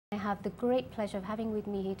I have the great pleasure of having with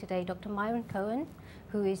me here today Dr. Myron Cohen,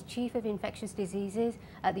 who is Chief of Infectious Diseases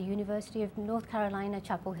at the University of North Carolina,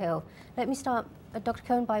 Chapel Hill. Let me start, Dr.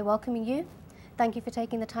 Cohen, by welcoming you. Thank you for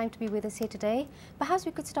taking the time to be with us here today. Perhaps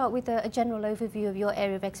we could start with a general overview of your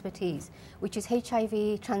area of expertise, which is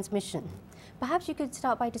HIV transmission. Perhaps you could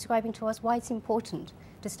start by describing to us why it's important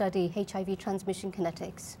to study HIV transmission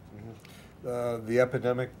kinetics. The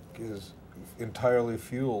epidemic is entirely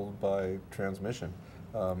fueled by transmission.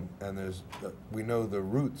 And we know the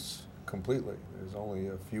roots completely. There's only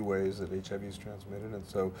a few ways that HIV is transmitted, and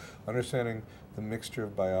so understanding the mixture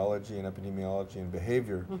of biology and epidemiology and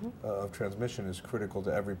behavior of transmission is critical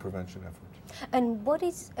to every prevention effort. And what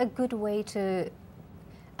is a good way to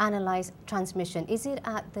analyze transmission? Is it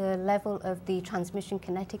at the level of the transmission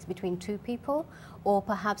kinetics between two people, or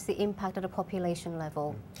perhaps the impact at a population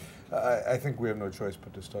level? I think we have no choice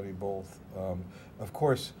but to study both. Of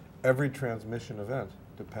course, every transmission event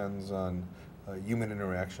depends on human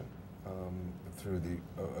interaction through the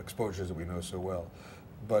exposures that we know so well.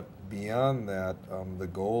 But beyond that, the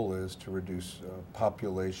goal is to reduce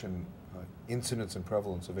population incidence and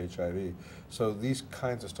prevalence of HIV. So these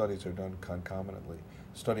kinds of studies are done concomitantly,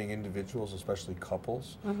 studying individuals, especially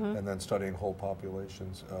couples, and then studying whole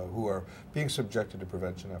populations who are being subjected to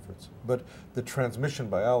prevention efforts. But the transmission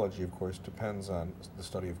biology, of course, depends on the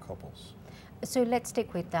study of couples. So let's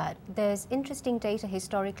stick with that. There's interesting data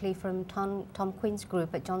historically from Tom Quinn's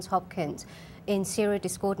group at Johns Hopkins in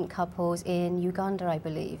serodiscordant couples in Uganda, I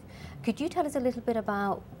believe. Could you tell us a little bit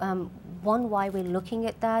about, why we're looking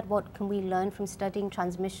at that? What can we learn from studying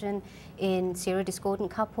transmission in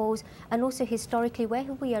serodiscordant couples? And also historically, where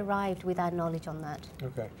have we arrived with our knowledge on that?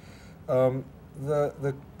 Okay.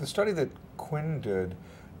 The study that Quinn did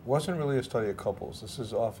wasn't really a study of couples. This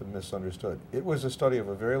is often misunderstood. It was a study of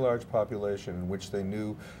a very large population in which they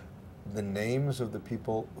knew the names of the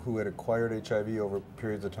people who had acquired HIV over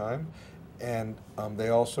periods of time, and they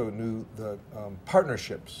also knew the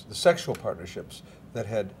partnerships, the sexual partnerships that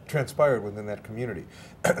had transpired within that community.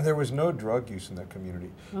 There was no drug use in that community,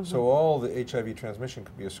 so all the HIV transmission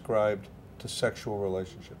could be ascribed to sexual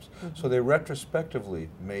relationships. So they retrospectively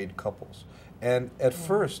made couples. And at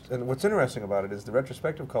first, and what's interesting about it is the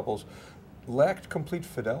retrospective couples lacked complete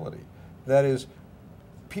fidelity. That is,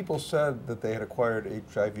 people said that they had acquired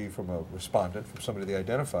HIV from a respondent, from somebody they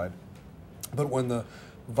identified, but when the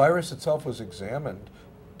virus itself was examined,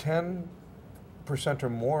 10% or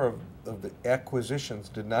more of the acquisitions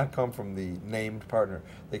did not come from the named partner.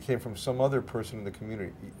 They came from some other person in the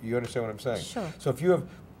community. You understand what I'm saying? Sure. So if you have,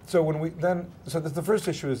 so when we then, so the first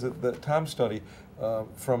issue is that the Tom study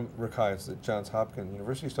from Rickey's, the Johns Hopkins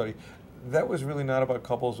University study, that was really not about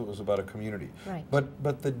couples, it was about a community. Right.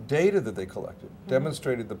 But the data that they collected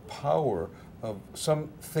demonstrated the power of some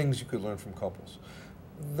things you could learn from couples.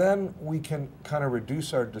 Then we can kind of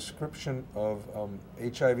reduce our description of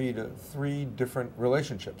HIV to 3 different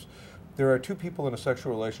relationships. There are 2 people in a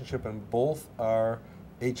sexual relationship and both are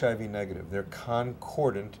HIV negative. They're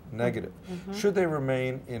concordant negative. Should they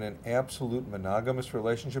remain in an absolute monogamous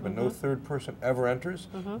relationship and no third person ever enters,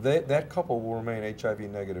 that couple will remain HIV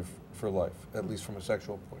negative for life, at least from a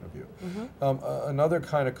sexual point of view. Another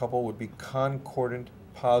kind of couple would be concordant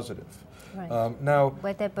positive. Right. Now,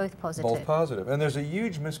 where they're both positive. Both positive. And there's a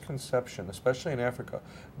huge misconception, especially in Africa,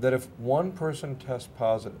 that if one person tests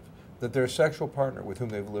positive, that their sexual partner with whom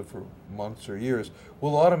they've lived for months or years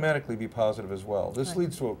will automatically be positive as well. This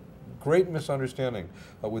leads to a great misunderstanding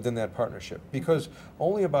within that partnership, because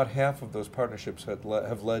only about half of those partnerships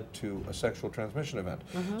have led to a sexual transmission event.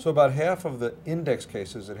 So about half of the index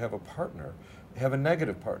cases that have a partner have a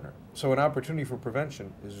negative partner. So an opportunity for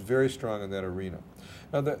prevention is very strong in that arena.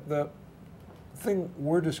 Now the thing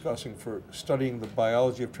we're discussing for studying the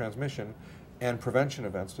biology of transmission and prevention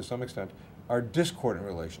events to some extent are discordant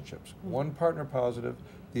relationships. One partner positive,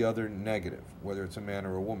 the other negative, whether it's a man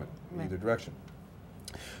or a woman, in either direction.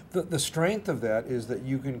 The strength of that is that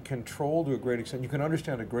you can control to a great extent, you can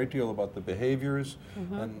understand a great deal about the behaviors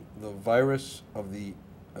and the virus of the,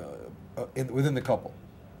 within the couple.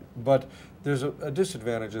 But there's a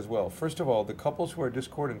disadvantage as well. First of all, the couples who are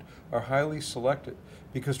discordant are highly selected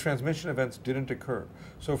because transmission events didn't occur.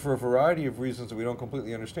 So for a variety of reasons that we don't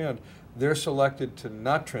completely understand, they're selected to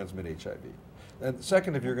not transmit HIV. And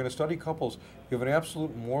second, if you're going to study couples, you have an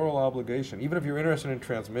absolute moral obligation. Even if you're interested in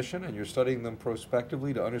transmission and you're studying them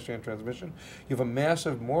prospectively to understand transmission, you have a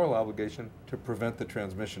massive moral obligation to prevent the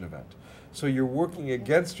transmission event. So you're working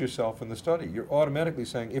against yourself in the study. You're automatically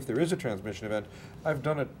saying, if there is a transmission event, I've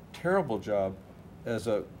done a terrible job as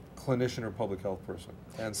a clinician or public health person.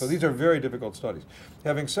 And so these are very difficult studies.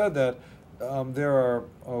 Having said that, There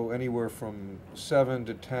are anywhere from 7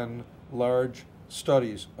 to 10 large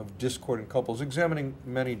studies of discordant couples examining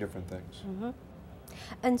many different things.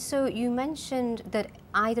 And so you mentioned that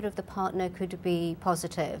either of the partner could be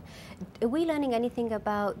positive. Are we learning anything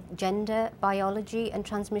about gender, biology, and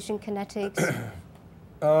transmission kinetics?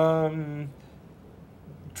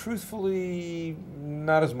 Truthfully,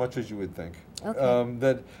 not as much as you would think. Okay.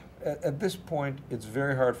 That at this point, it's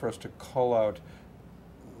very hard for us to call out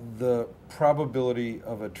the probability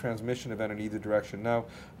of a transmission event in either direction. Now,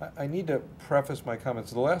 I need to preface my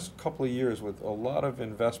comments. The last couple of years, with a lot of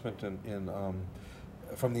investment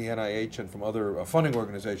from the NIH and from other funding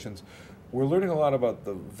organizations, we're learning a lot about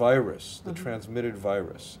the virus, the transmitted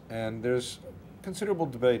virus. And there's considerable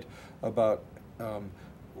debate about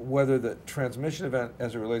whether the transmission event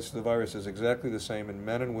as it relates to the virus is exactly the same in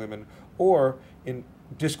men and women or in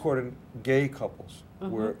discordant gay couples,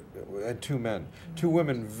 and two men. Two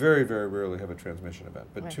women very, very rarely have a transmission event,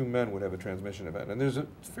 but two men would have a transmission event. And there's a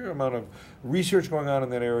fair amount of research going on in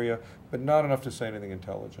that area, but not enough to say anything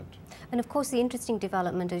intelligent. And of course, the interesting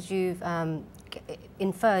development, as you've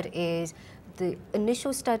inferred, is the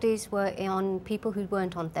initial studies were on people who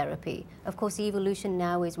weren't on therapy. Of course, the evolution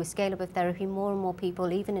now is with scale-up of therapy, more and more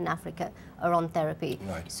people, even in Africa, are on therapy.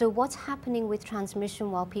 Right. So what's happening with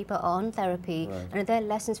transmission while people are on therapy? Right. And are there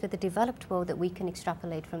lessons for the developed world that we can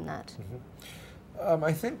extrapolate from that?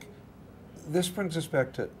 I think this brings us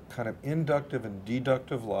back to kind of inductive and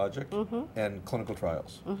deductive logic and clinical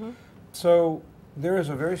trials. So there is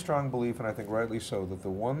a very strong belief, and I think rightly so, that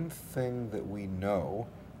the one thing that we know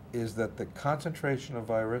is that the concentration of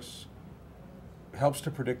virus helps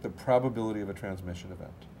to predict the probability of a transmission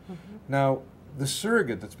event. Now, the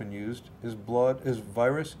surrogate that's been used is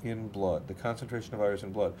virus in blood, the concentration of virus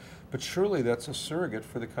in blood. But surely that's a surrogate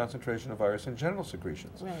for the concentration of virus in genital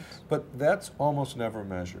secretions. Right. But that's almost never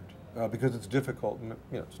measured because it's difficult,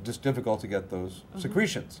 it's just difficult to get those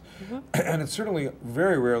secretions. And it's certainly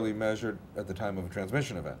very rarely measured at the time of a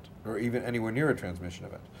transmission event, or even anywhere near a transmission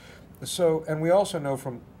event. So, and we also know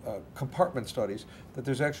from compartment studies that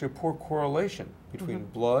there's actually a poor correlation between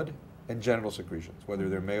blood and genital secretions, whether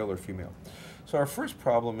they're male or female. So our first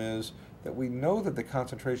problem is that we know that the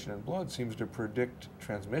concentration in blood seems to predict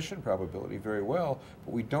transmission probability very well,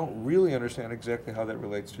 but we don't really understand exactly how that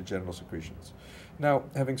relates to genital secretions. Now,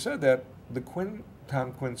 having said that, the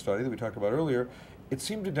Tom Quinn study that we talked about earlier, it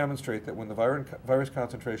seemed to demonstrate that when the virus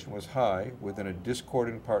concentration was high within a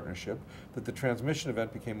discordant partnership, that the transmission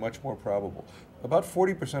event became much more probable. About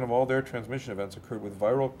 40% of all their transmission events occurred with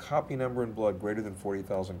viral copy number in blood greater than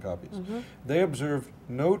 40,000 copies. They observed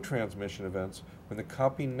no transmission events when the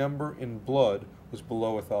copy number in blood was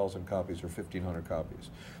below 1,000 copies or 1,500 copies.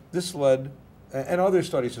 This led, and other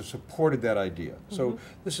studies have supported that idea. So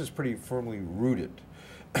this is pretty firmly rooted.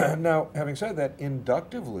 Now, having said that,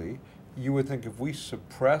 inductively, you would think if we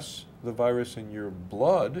suppress the virus in your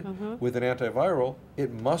blood with an antiviral,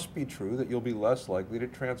 it must be true that you'll be less likely to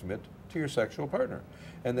transmit to your sexual partner,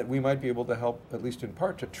 and that we might be able to help, at least in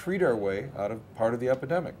part, to treat our way out of part of the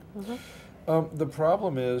epidemic. The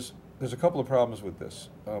problem is, there's a couple of problems with this,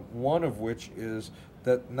 one of which is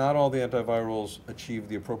that not all the antivirals achieve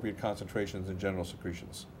the appropriate concentrations in genital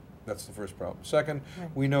secretions. That's the first problem. Second,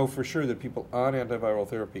 we know for sure that people on antiviral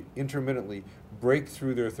therapy intermittently break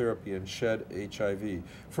through their therapy and shed HIV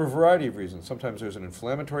for a variety of reasons. Sometimes there's an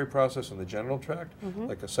inflammatory process in the genital tract,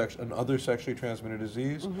 like another sexually transmitted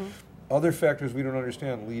disease. Other factors we don't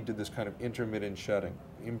understand lead to this kind of intermittent shedding,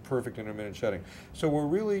 imperfect intermittent shedding. So we're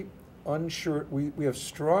really unsure. We have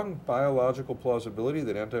strong biological plausibility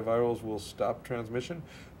that antivirals will stop transmission,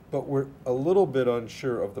 but we're a little bit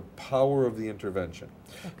unsure of the power of the intervention.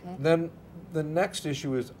 Then the next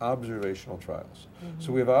issue is observational trials.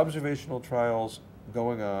 So we have observational trials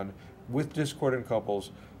going on with discordant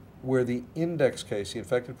couples where the index case, the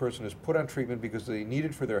infected person, is put on treatment because they need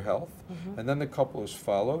it for their health, and then the couple is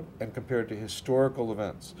followed and compared to historical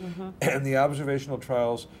events. And the observational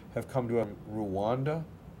trials have come to Rwanda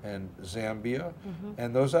and Zambia,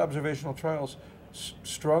 and those observational trials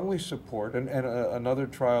strongly support, and another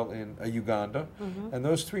trial in Uganda, and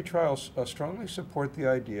those three trials strongly support the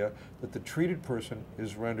idea that the treated person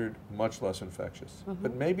is rendered much less infectious,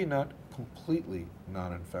 but maybe not completely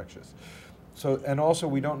non-infectious. So, and also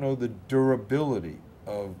we don't know the durability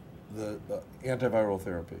of the antiviral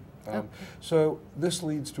therapy. So this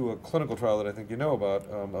leads to a clinical trial that I think you know about,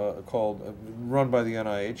 run by the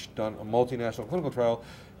NIH, done a multinational clinical trial,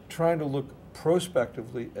 trying to look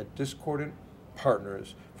prospectively at discordant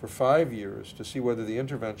partners for 5 years to see whether the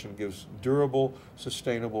intervention gives durable,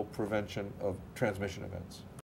 sustainable prevention of transmission events.